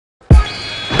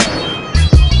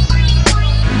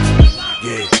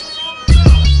Yeah.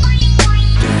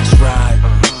 That's right.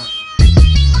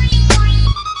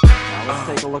 Now let's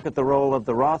take a look at the role of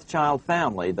the Rothschild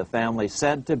family, the family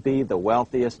said to be the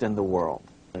wealthiest in the world.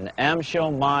 When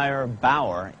Amschel Meyer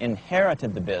Bauer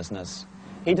inherited the business,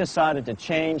 he decided to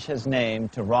change his name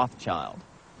to Rothschild.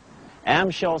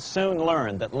 Amschel soon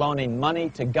learned that loaning money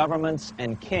to governments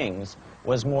and kings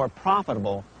was more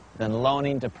profitable than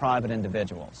loaning to private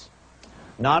individuals.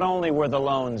 Not only were the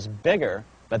loans bigger,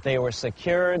 but they were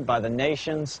secured by the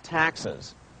nation's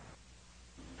taxes.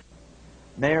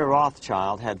 Mayer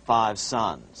Rothschild had 5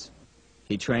 sons.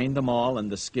 He trained them all in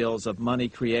the skills of money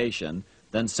creation,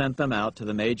 then sent them out to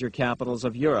the major capitals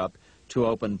of Europe to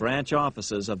open branch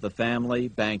offices of the family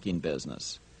banking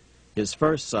business. His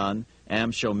first son,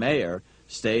 Amschel Meyer,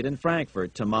 stayed in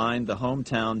Frankfurt to mind the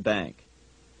hometown bank.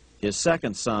 His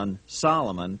second son,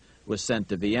 Solomon, was sent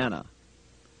to Vienna.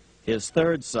 His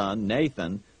third son,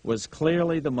 Nathan, was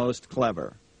clearly the most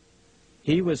clever.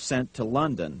 He was sent to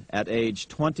London at age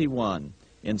 21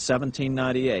 in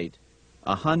 1798,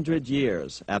 100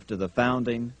 years after the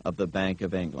founding of the Bank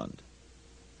of England.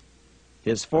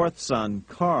 His fourth son,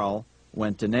 Karl,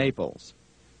 went to Naples,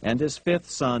 and his fifth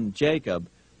son, Jacob,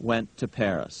 went to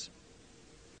Paris.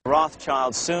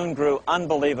 Rothschilds soon grew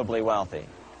unbelievably wealthy.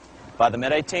 By the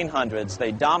mid-1800s,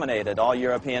 they dominated all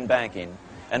European banking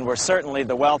and were certainly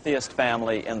the wealthiest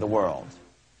family in the world.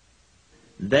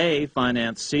 They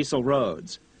financed Cecil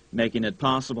Rhodes, making it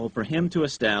possible for him to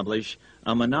establish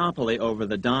a monopoly over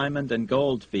the diamond and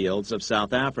gold fields of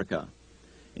South Africa.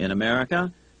 In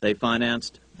America, they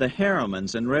financed the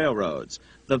Harrimans in railroads,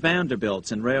 the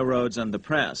Vanderbilts in railroads and the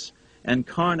press, and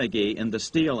Carnegie in the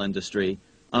steel industry,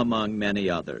 among many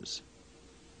others.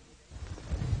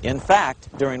 In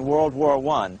fact, during World War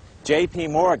I, J.P.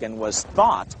 Morgan was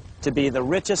thought to be the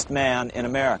richest man in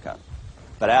America.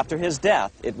 But after his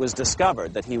death, it was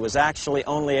discovered that he was actually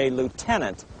only a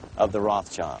lieutenant of the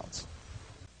Rothschilds.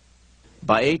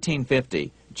 By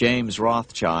 1850, James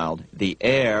Rothschild, the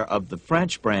heir of the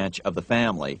French branch of the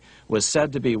family, was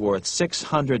said to be worth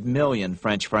 600 million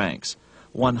French francs,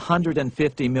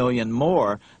 150 million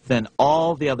more than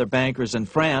all the other bankers in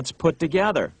France put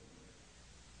together.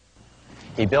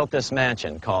 He built this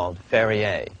mansion called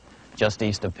Ferrier, just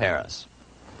east of Paris.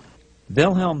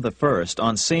 Wilhelm I,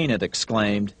 on seeing it,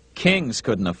 exclaimed, "Kings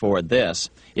couldn't afford this.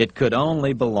 It could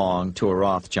only belong to a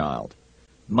Rothschild."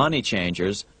 Money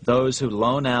changers, those who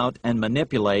loan out and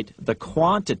manipulate the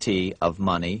quantity of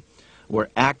money, were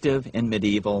active in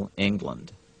medieval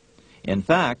England. In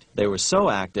fact, they were so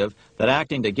active that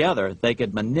acting together, they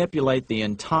could manipulate the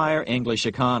entire English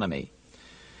economy.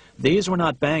 These were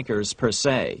not bankers per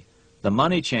se. The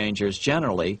money changers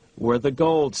generally were the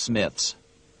goldsmiths.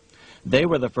 They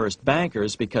were the first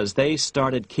bankers because they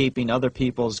started keeping other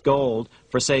people's gold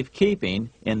for safekeeping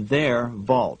in their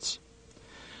vaults.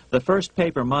 The first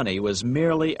paper money was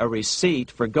merely a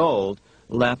receipt for gold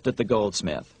left at the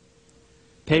goldsmith.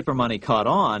 Paper money caught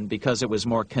on because it was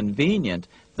more convenient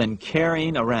than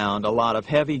carrying around a lot of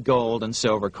heavy gold and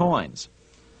silver coins.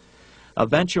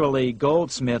 Eventually,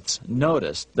 goldsmiths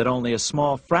noticed that only a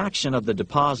small fraction of the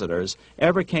depositors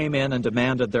ever came in and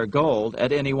demanded their gold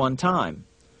at any one time.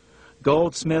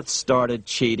 Goldsmiths started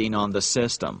cheating on the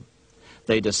system.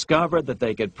 They discovered that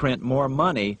they could print more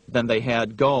money than they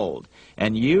had gold,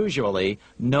 and usually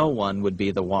no one would be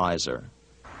the wiser.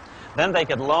 Then they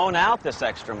could loan out this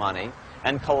extra money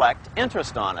and collect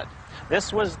interest on it.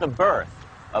 This was the birth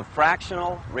of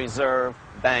fractional reserve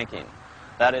banking.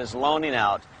 That is, loaning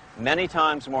out many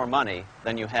times more money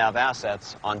than you have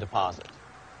assets on deposit.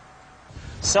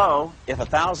 So, if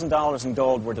 $1,000 in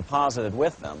gold were deposited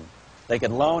with them, they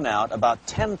could loan out about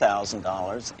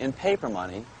 $10,000 in paper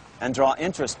money and draw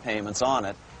interest payments on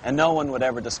it, and no one would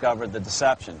ever discover the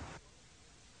deception.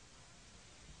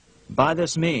 By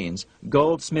this means,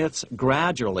 goldsmiths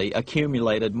gradually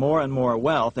accumulated more and more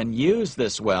wealth and used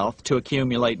this wealth to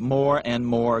accumulate more and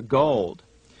more gold.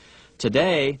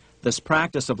 Today, this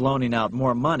practice of loaning out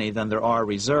more money than there are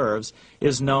reserves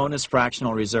is known as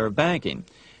fractional reserve banking.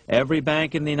 Every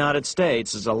bank in the United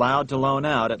States is allowed to loan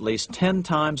out at least 10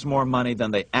 times more money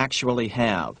than they actually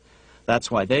have. That's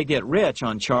why they get rich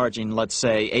on charging, let's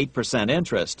say, 8%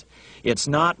 interest. It's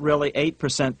not really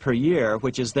 8% per year,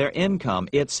 which is their income.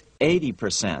 It's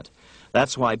 80%.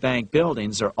 That's why bank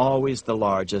buildings are always the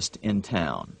largest in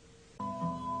town.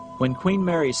 When Queen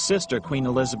Mary's sister, Queen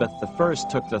Elizabeth I,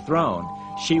 took the throne,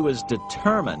 she was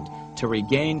determined to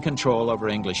regain control over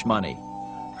English money.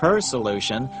 Her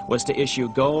solution was to issue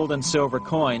gold and silver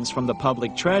coins from the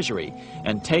public treasury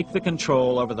and take the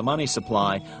control over the money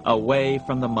supply away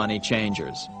from the money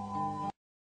changers.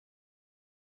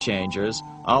 changers,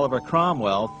 Oliver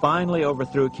Cromwell finally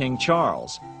overthrew King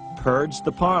Charles, purged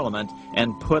the Parliament,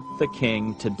 and put the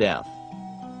king to death.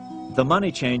 The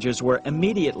money changers were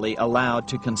immediately allowed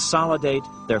to consolidate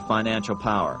their financial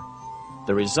power.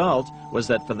 The result was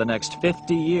that for the next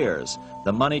 50 years,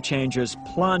 the money changers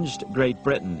plunged Great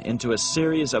Britain into a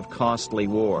series of costly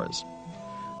wars.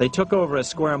 They took over a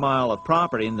square mile of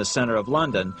property in the center of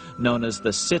London, known as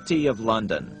the City of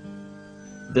London.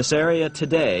 This area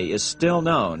today is still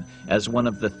known as one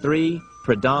of the 3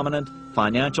 predominant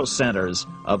financial centers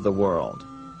of the world.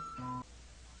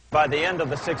 By the end of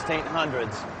the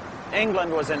 1600s,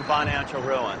 England was in financial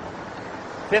ruin.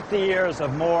 50 years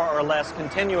of more or less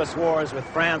continuous wars with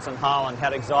France and Holland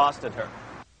had exhausted her.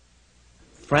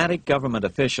 Frantic government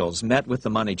officials met with the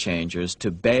money changers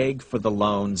to beg for the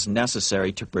loans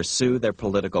necessary to pursue their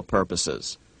political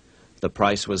purposes. The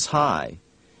price was high: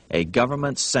 a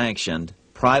government-sanctioned,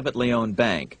 privately owned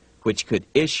bank which could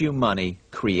issue money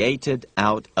created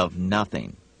out of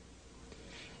nothing.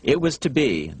 It was to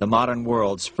be the modern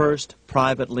world's first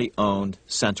privately owned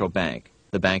central bank,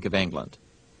 the Bank of England.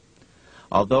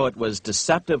 Although it was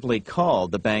deceptively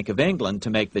called the Bank of England to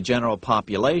make the general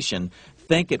population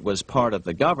think it was part of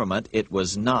the government, it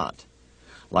was not.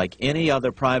 Like any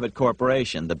other private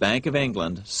corporation, the Bank of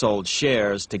England sold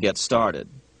shares to get started.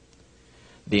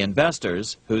 The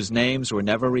investors, whose names were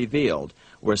never revealed,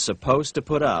 were supposed to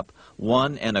put up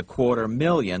 £1.25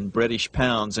 million British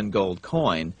pounds in gold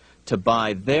coin to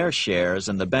buy their shares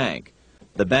in the bank.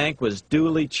 The bank was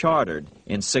duly chartered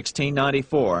in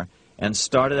 1694 and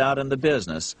started out in the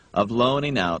business of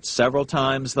loaning out several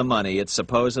times the money it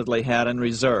supposedly had in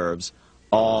reserves,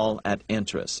 all at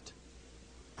interest.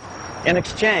 In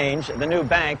exchange, the new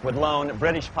bank would loan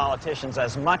British politicians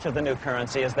as much of the new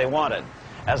currency as they wanted,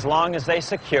 as long as they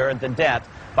secured the debt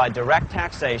by direct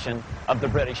taxation of the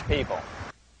British people.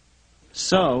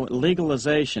 So,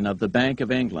 legalization of the Bank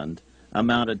of England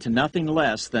amounted to nothing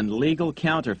less than legal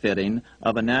counterfeiting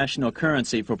of a national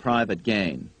currency for private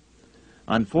gain.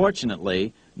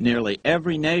 Unfortunately, nearly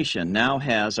every nation now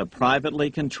has a privately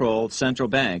controlled central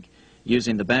bank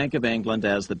using the Bank of England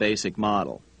as the basic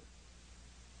model.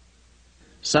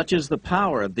 Such is the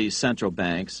power of these central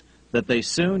banks that they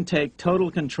soon take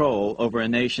total control over a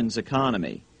nation's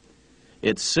economy.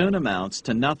 It soon amounts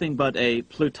to nothing but a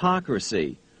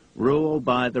plutocracy, ruled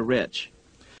by the rich.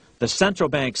 The central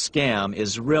bank scam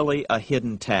is really a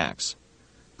hidden tax.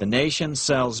 The nation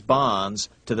sells bonds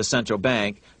to the central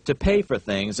bank to pay for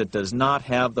things it does not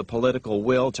have the political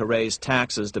will to raise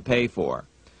taxes to pay for.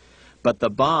 But the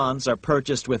bonds are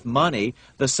purchased with money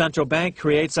the central bank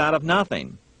creates out of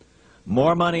nothing.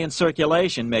 More money in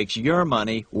circulation makes your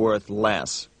money worth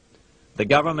less. The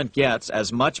government gets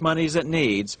as much money as it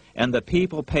needs, and the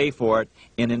people pay for it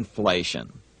in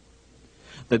inflation.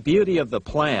 The beauty of the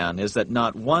plan is that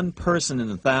not one person in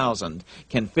 1,000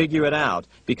 can figure it out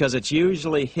because it's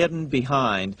usually hidden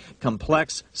behind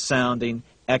complex-sounding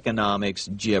economics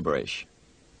gibberish.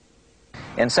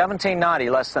 In 1790,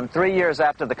 less than 3 years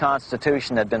after the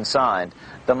Constitution had been signed,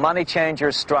 the money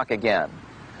changers struck again.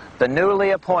 The newly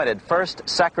appointed first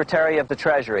Secretary of the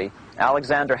Treasury,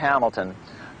 Alexander Hamilton,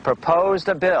 proposed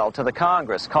a bill to the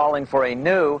Congress calling for a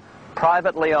new,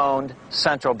 privately owned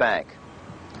central bank.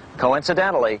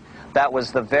 Coincidentally, that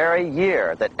was the very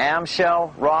year that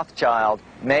Amschel Rothschild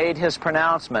made his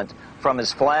pronouncement from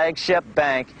his flagship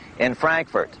bank in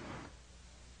Frankfurt.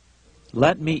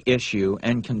 Let me issue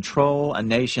and control a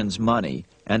nation's money,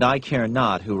 and I care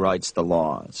not who writes the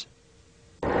laws.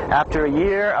 After a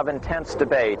year of intense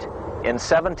debate, in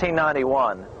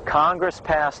 1791, Congress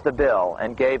passed the bill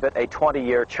and gave it a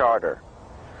 20-year charter.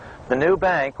 The new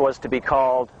bank was to be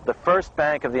called the First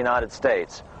Bank of the United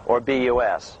States, or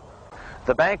BUS.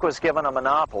 The bank was given a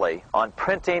monopoly on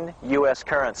printing U.S.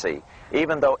 currency,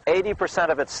 even though 80%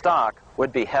 of its stock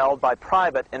would be held by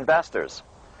private investors.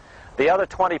 The other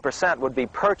 20% would be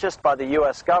purchased by the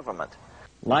U.S. government.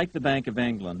 Like the Bank of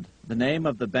England, the name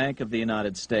of the Bank of the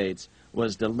United States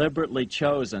was deliberately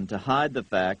chosen to hide the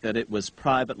fact that it was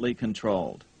privately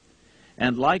controlled.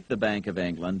 And like the Bank of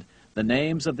England, the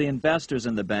names of the investors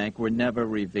in the bank were never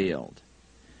revealed.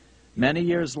 Many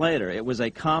years later, it was a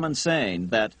common saying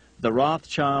that the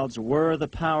Rothschilds were the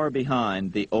power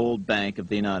behind the old Bank of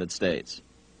the United States.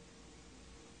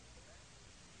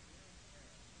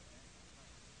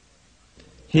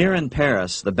 Here in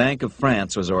Paris, the Bank of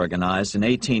France was organized in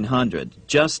 1800,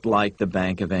 just like the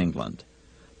Bank of England.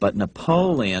 But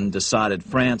Napoleon decided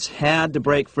France had to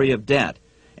break free of debt,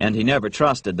 and he never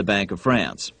trusted the Bank of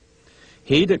France.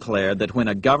 He declared that when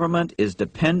a government is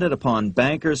dependent upon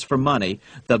bankers for money,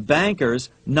 the bankers,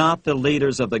 not the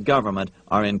leaders of the government,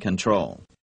 are in control.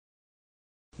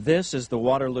 This is the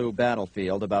Waterloo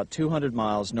battlefield about 200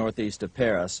 miles northeast of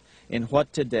Paris in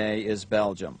what today is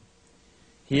Belgium.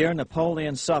 Here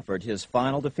Napoleon suffered his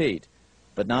final defeat,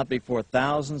 but not before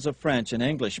thousands of French and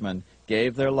Englishmen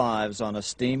gave their lives on a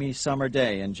steamy summer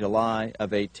day in July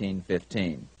of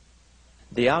 1815.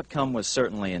 The outcome was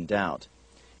certainly in doubt.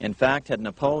 In fact, had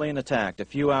Napoleon attacked a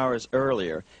few hours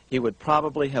earlier, he would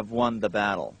probably have won the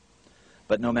battle.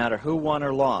 But no matter who won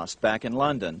or lost, back in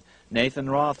London, Nathan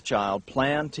Rothschild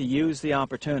planned to use the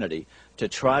opportunity to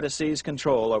try to seize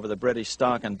control over the British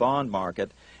stock and bond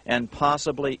market and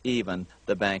possibly even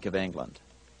the Bank of England.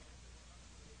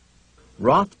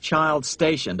 Rothschild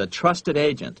stationed a trusted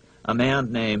agent, a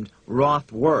man named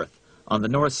Rothworth, on the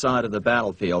north side of the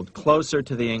battlefield, closer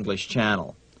to the English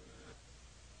Channel.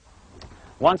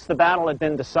 Once the battle had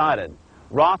been decided,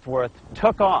 Rothworth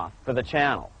took off for the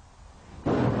Channel.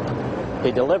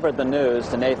 He delivered the news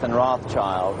to Nathan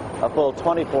Rothschild a full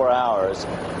 24 hours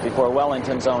before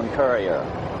Wellington's own courier.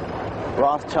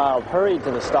 Rothschild hurried to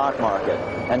the stock market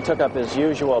and took up his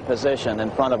usual position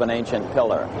in front of an ancient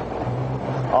pillar.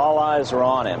 All eyes were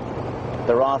on him.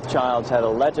 The Rothschilds had a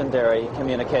legendary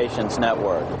communications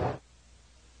network.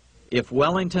 If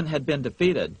Wellington had been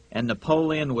defeated and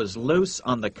Napoleon was loose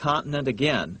on the continent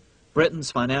again,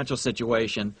 Britain's financial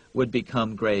situation would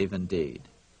become grave indeed.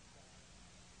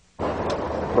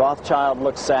 Rothschild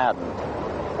looked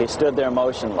saddened. He stood there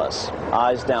motionless,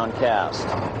 eyes downcast.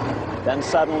 Then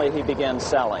suddenly he began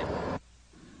selling.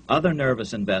 Other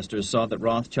nervous investors saw that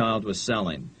Rothschild was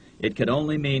selling. It could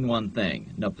only mean one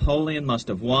thing. Napoleon must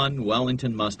have won,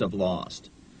 Wellington must have lost.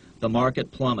 The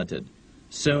market plummeted.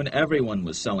 Soon everyone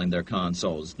was selling their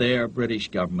consols, their British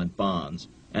government bonds,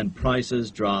 and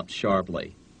prices dropped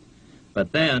sharply.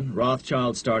 But then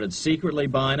Rothschild started secretly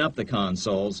buying up the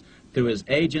consols through his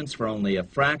agents for only a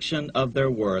fraction of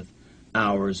their worth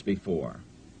hours before.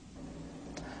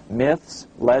 Myths,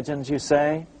 legends, you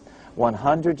say?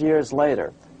 100 years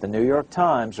later, the New York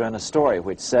Times ran a story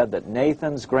which said that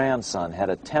Nathan's grandson had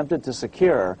attempted to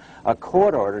secure a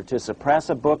court order to suppress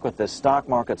a book with this stock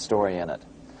market story in it.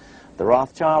 The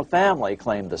Rothschild family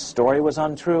claimed the story was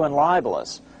untrue and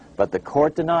libelous, but the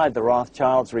court denied the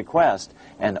Rothschilds' request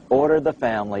and ordered the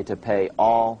family to pay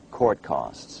all court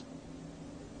costs.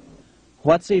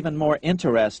 What's even more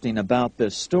interesting about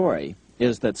this story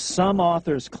is that some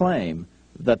authors claim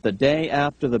that the day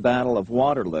after the Battle of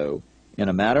Waterloo, in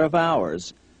a matter of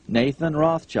hours, Nathan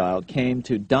Rothschild came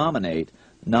to dominate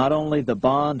not only the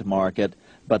bond market,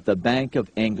 but the Bank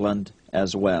of England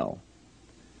as well.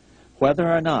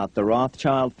 Whether or not the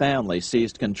Rothschild family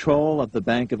seized control of the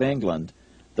Bank of England,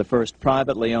 the first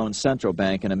privately owned central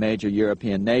bank in a major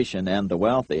European nation and the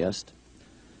wealthiest,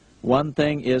 one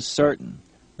thing is certain.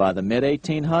 By the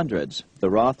mid-1800s, the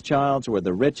Rothschilds were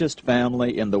the richest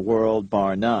family in the world,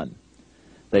 bar none.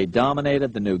 They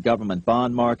dominated the new government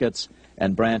bond markets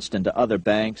and branched into other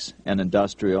banks and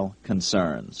industrial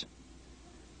concerns.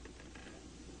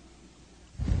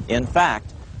 In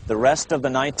fact, the rest of the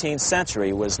 19th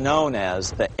century was known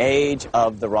as the Age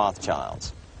of the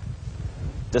Rothschilds.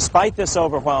 Despite this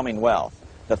overwhelming wealth,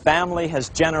 the family has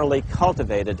generally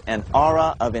cultivated an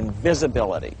aura of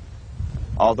invisibility.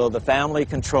 Although the family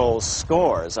controls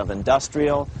scores of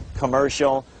industrial,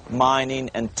 commercial, mining,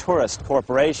 and tourist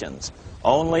corporations,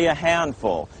 only a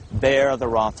handful bear the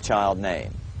Rothschild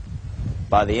name.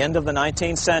 By the end of the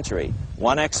 19th century,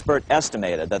 one expert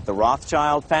estimated that the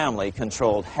Rothschild family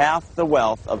controlled half the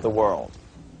wealth of the world.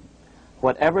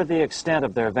 Whatever the extent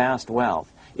of their vast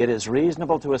wealth, it is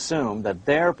reasonable to assume that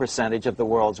their percentage of the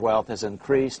world's wealth has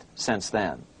increased since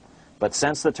then. But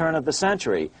since the turn of the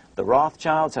century, the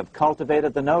Rothschilds have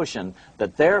cultivated the notion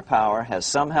that their power has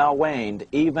somehow waned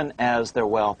even as their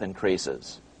wealth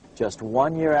increases. Just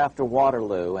 1 year after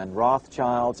Waterloo and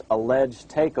Rothschild's alleged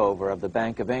takeover of the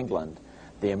Bank of England,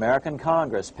 the American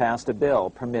Congress passed a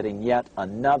bill permitting yet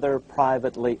another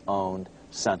privately owned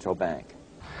central bank.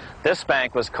 This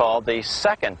bank was called the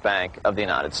Second Bank of the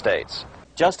United States.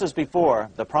 Just as before,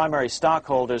 the primary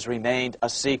stockholders remained a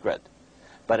secret.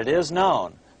 But it is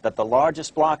known that the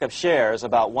largest block of shares,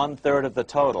 about 1/3 of the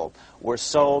total, were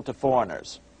sold to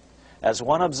foreigners. As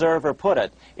one observer put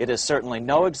it, it is certainly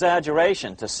no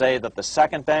exaggeration to say that the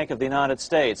Second Bank of the United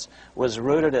States was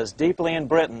rooted as deeply in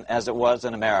Britain as it was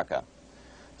in America.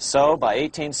 So, by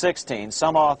 1816,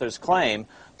 some authors claim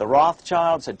the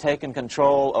Rothschilds had taken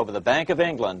control over the Bank of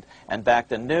England and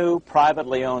backed a new,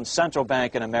 privately owned central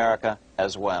bank in America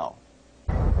as well.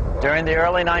 During the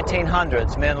early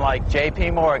 1900s, men like J.P.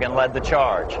 Morgan led the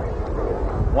charge.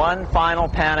 One final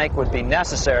panic would be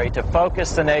necessary to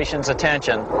focus the nation's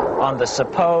attention on the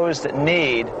supposed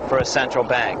need for a central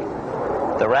bank.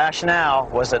 The rationale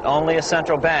was that only a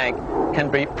central bank can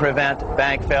prevent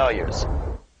bank failures.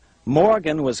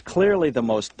 Morgan was clearly the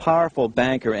most powerful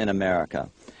banker in America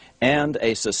and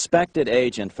a suspected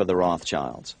agent for the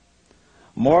Rothschilds.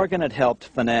 Morgan had helped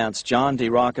finance John D.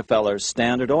 Rockefeller's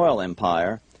Standard Oil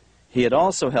empire. He had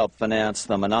also helped finance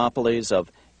the monopolies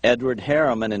of Edward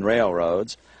Harriman in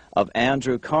railroads, of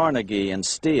Andrew Carnegie in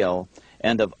steel,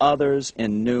 and of others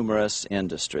in numerous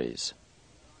industries.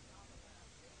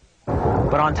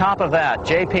 But on top of that,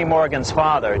 J.P. Morgan's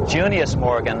father, Junius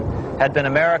Morgan, had been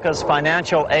America's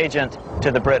financial agent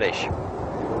to the British.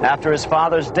 After his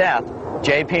father's death,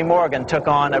 J.P. Morgan took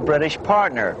on a British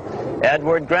partner,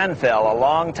 Edward Grenfell, a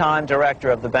longtime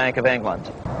director of the Bank of England.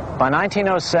 By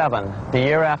 1907, the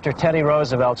year after Teddy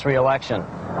Roosevelt's re-election,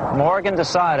 Morgan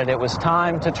decided it was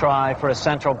time to try for a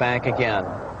central bank again.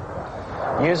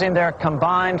 Using their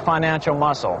combined financial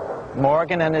muscle,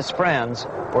 Morgan and his friends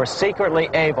were secretly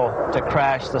able to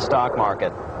crash the stock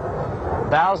market.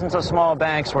 Thousands of small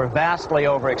banks were vastly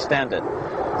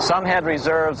overextended. Some had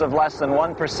reserves of less than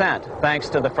 1% thanks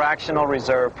to the fractional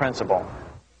reserve principle.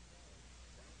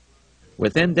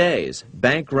 Within days,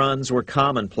 bank runs were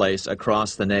commonplace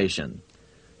across the nation.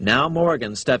 Now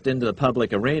Morgan stepped into the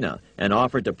public arena and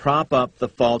offered to prop up the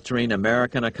faltering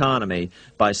American economy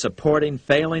by supporting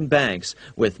failing banks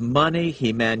with money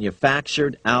he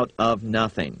manufactured out of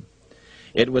nothing.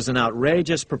 It was an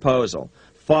outrageous proposal,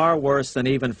 far worse than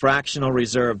even fractional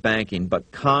reserve banking,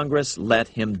 but Congress let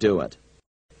him do it.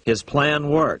 His plan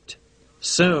worked.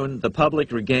 Soon, the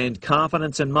public regained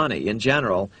confidence in money in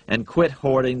general and quit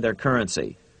hoarding their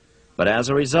currency. But as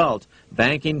a result,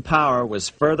 banking power was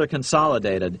further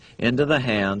consolidated into the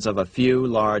hands of a few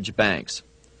large banks.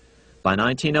 By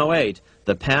 1908,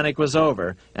 the panic was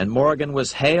over, and Morgan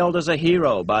was hailed as a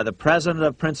hero by the president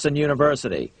of Princeton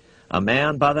University, a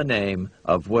man by the name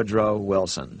of Woodrow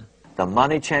Wilson. The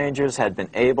money changers had been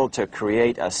able to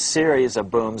create a series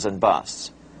of booms and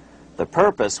busts. The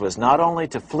purpose was not only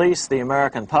to fleece the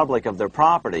American public of their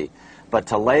property, but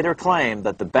to later claim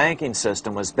that the banking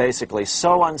system was basically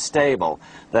so unstable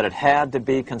that it had to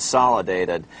be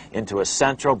consolidated into a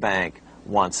central bank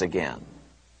once again.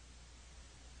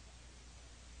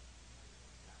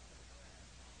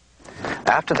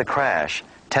 After the crash,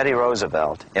 Teddy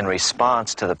Roosevelt, in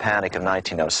response to the panic of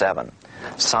 1907,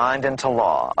 signed into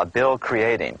law a bill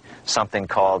creating something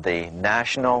called the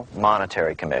National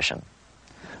Monetary Commission.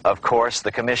 Of course,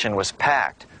 the commission was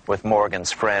packed with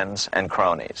Morgan's friends and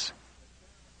cronies.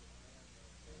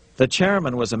 The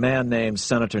chairman was a man named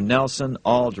Senator Nelson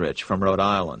Aldrich from Rhode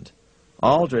Island.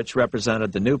 Aldrich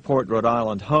represented the Newport, Rhode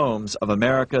Island homes of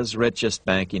America's richest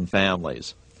banking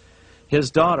families. His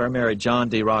daughter married John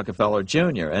D. Rockefeller,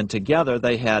 Jr., and together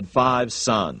they had 5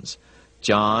 sons: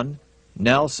 John,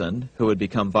 Nelson, who would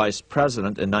become vice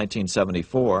president in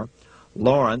 1974,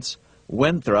 Lawrence,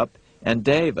 Winthrop, and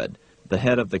David, the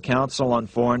head of the Council on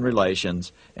Foreign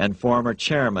Relations and former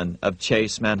chairman of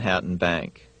Chase Manhattan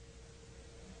Bank.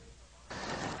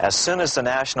 As soon as the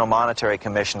National Monetary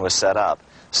Commission was set up,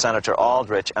 Senator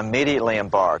Aldrich immediately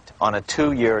embarked on a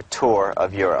 2-year tour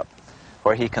of Europe,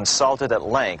 where he consulted at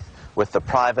length with the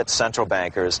private central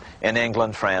bankers in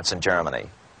England, France, and Germany.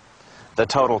 The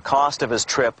total cost of his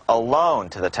trip alone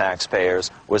to the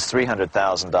taxpayers was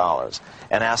 $300,000,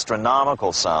 an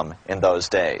astronomical sum in those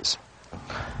days.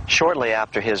 Shortly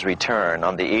after his return,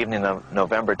 on the evening of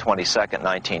November 22,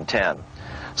 1910,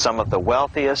 some of the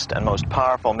wealthiest and most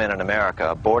powerful men in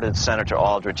America boarded Senator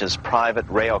Aldrich's private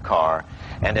rail car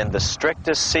and in the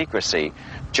strictest secrecy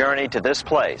journeyed to this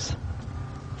place,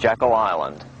 Jekyll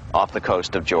Island, off the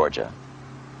coast of Georgia.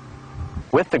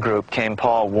 With the group came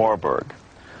Paul Warburg.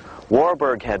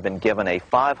 Warburg had been given a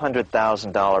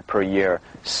 $500,000 per year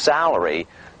salary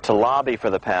to lobby for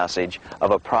the passage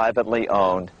of a privately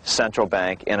owned central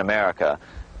bank in America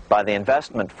by the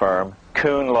investment firm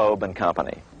Kuhn, Loeb &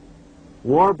 Company.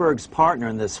 Warburg's partner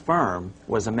in this firm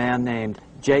was a man named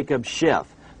Jacob Schiff,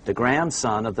 the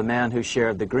grandson of the man who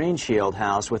shared the Green Shield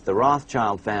house with the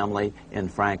Rothschild family in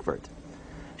Frankfurt.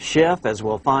 Schiff, as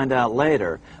we'll find out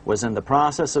later, was in the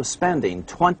process of spending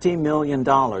 $20 million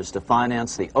to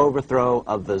finance the overthrow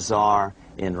of the Tsar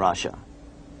in Russia.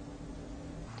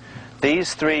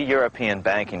 These 3 European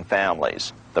banking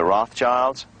families, the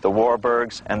Rothschilds, the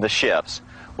Warburgs, and the Schiffs,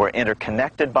 were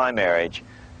interconnected by marriage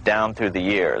down through the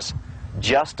years,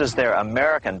 just as their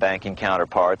American banking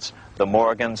counterparts, the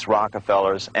Morgans,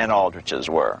 Rockefellers, and Aldriches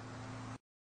were.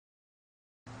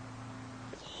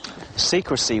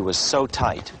 Secrecy was so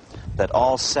tight that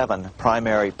all 7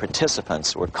 primary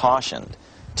participants were cautioned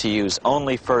to use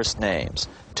only first names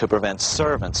to prevent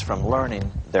servants from learning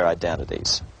their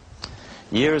identities.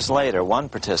 Years later, one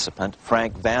participant,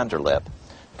 Frank Vanderlip,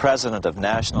 president of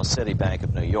National City Bank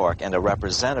of New York and a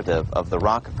representative of the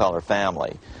Rockefeller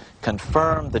family,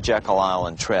 confirmed the Jekyll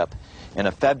Island trip in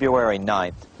a February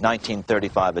 9,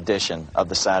 1935 edition of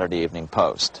the Saturday Evening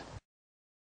Post.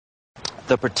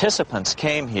 The participants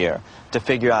came here to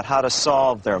figure out how to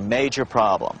solve their major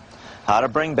problem, how to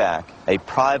bring back a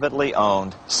privately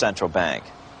owned central bank.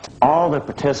 All the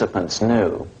participants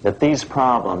knew that these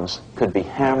problems could be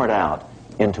hammered out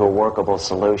into a workable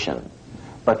solution.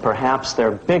 But perhaps their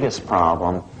biggest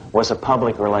problem was a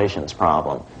public relations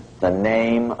problem, the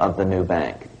name of the new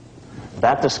bank.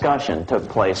 That discussion took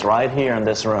place right here in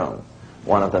this room,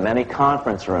 one of the many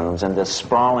conference rooms in this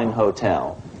sprawling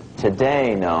hotel,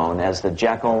 today known as the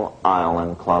Jekyll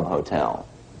Island Club Hotel.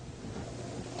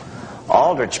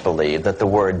 Aldrich believed that the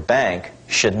word bank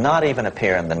should not even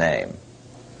appear in the name.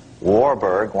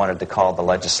 Warburg wanted to call the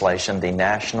legislation the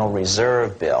National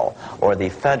Reserve Bill or the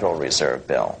Federal Reserve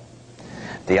Bill.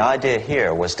 The idea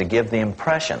here was to give the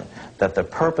impression that the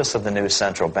purpose of the new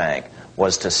central bank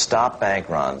was to stop bank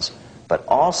runs, but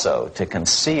also to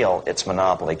conceal its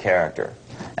monopoly character.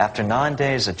 After 9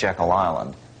 days at Jekyll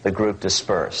Island, the group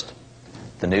dispersed.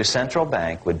 The new central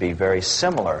bank would be very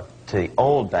similar to the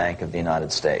old Bank of the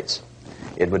United States.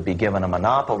 It would be given a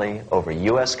monopoly over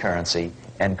U.S. currency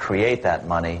and create that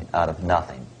money out of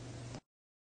nothing.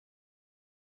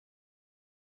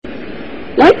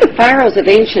 Like the pharaohs of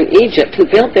ancient Egypt who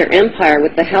built their empire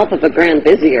with the help of a grand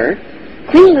vizier,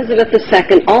 Queen Elizabeth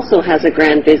II also has a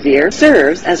grand vizier,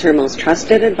 serves as her most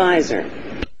trusted advisor.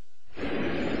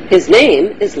 His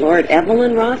name is Lord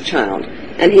Evelyn Rothschild,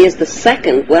 and he is the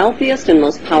second wealthiest and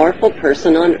most powerful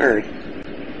person on earth.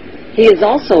 He is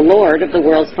also Lord of the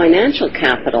world's financial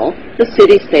capital, the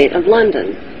city-state of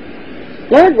London.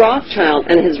 Lord Rothschild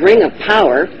and his ring of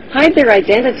power hide their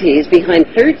identities behind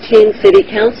 13 city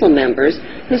council members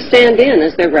who stand in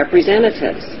as their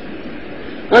representatives.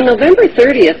 On November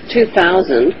 30th,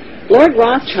 2000, Lord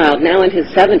Rothschild, now in his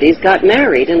 70s, got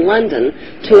married in London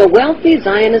to a wealthy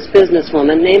Zionist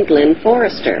businesswoman named Lynn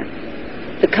Forrester.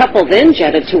 The couple then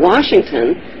jetted to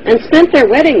Washington and spent their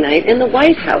wedding night in the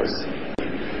White House.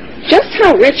 Just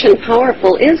how rich and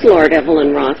powerful is Lord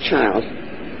Evelyn Rothschild?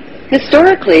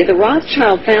 Historically, the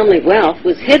Rothschild family wealth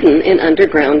was hidden in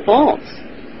underground vaults.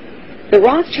 The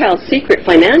Rothschilds' secret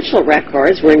financial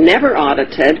records were never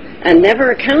audited and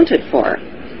never accounted for.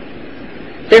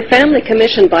 Their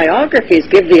family-commissioned biographies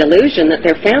give the illusion that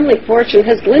their family fortune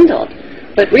has dwindled,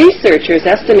 but researchers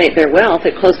estimate their wealth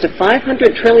at close to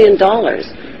 $500 trillion,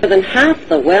 more than half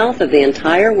the wealth of the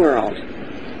entire world.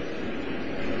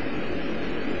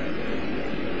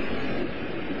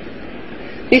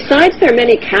 Besides their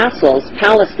many castles,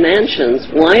 palace mansions,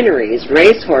 wineries,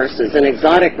 racehorses, and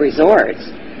exotic resorts,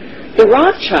 the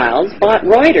Rothschilds bought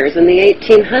Reuters in the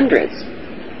 1800s.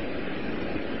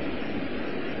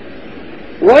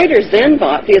 Reuters then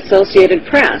bought the Associated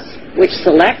Press, which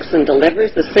selects and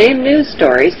delivers the same news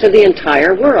stories to the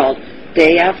entire world,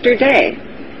 day after day.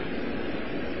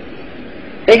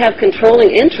 They have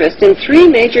controlling interest in 3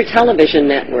 major television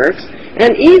networks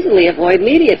and easily avoid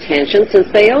media attention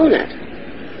since they own it.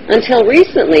 Until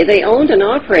recently, they owned and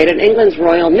operated England's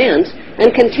Royal Mint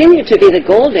and continue to be the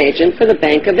gold agent for the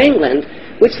Bank of England,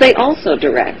 which they also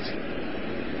direct.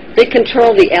 They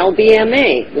control the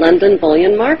LBMA, London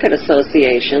Bullion Market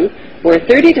Association, where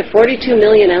 30 to 42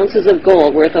 million ounces of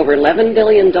gold worth over $11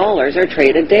 billion are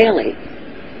traded daily.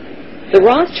 The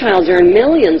Rothschilds earn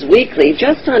millions weekly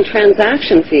just on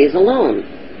transaction fees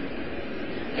alone.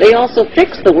 They also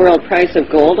fix the world price of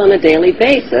gold on a daily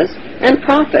basis and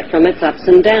profit from its ups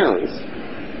and downs.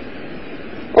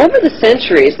 Over the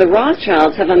centuries, the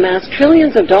Rothschilds have amassed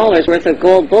trillions of dollars worth of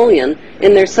gold bullion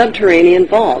in their subterranean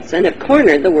vaults and have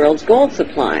cornered the world's gold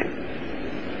supply.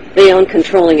 They own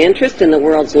controlling interest in the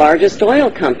world's largest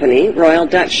oil company, Royal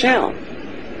Dutch Shell.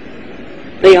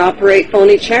 They operate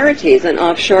phony charities and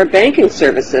offshore banking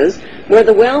services where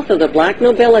the wealth of the black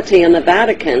nobility in the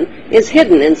Vatican is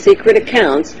hidden in secret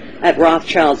accounts at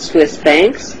Rothschild Swiss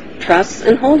banks, trusts,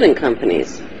 and holding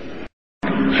companies.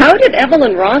 How did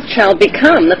Evelyn Rothschild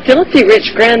become the filthy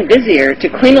rich Grand Vizier to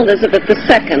Queen Elizabeth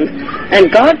II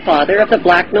and godfather of the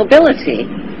black nobility?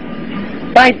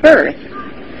 By birth,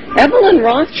 Evelyn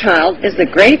Rothschild is the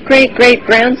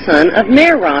great-great-great-grandson of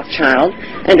Mayor Rothschild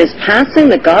and is passing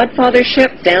the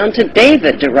godfathership down to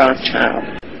David de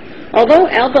Rothschild. Although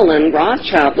Evelyn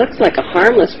Rothschild looks like a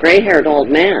harmless gray-haired old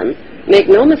man, make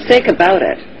no mistake about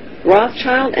it,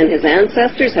 Rothschild and his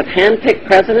ancestors have handpicked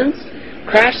presidents,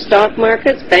 crashed stock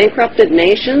markets, bankrupted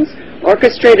nations,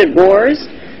 orchestrated wars,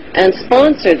 and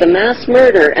sponsored the mass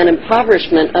murder and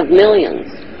impoverishment of millions.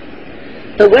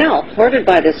 The wealth hoarded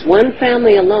by this one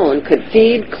family alone could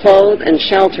feed, clothe, and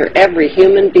shelter every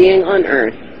human being on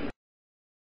Earth.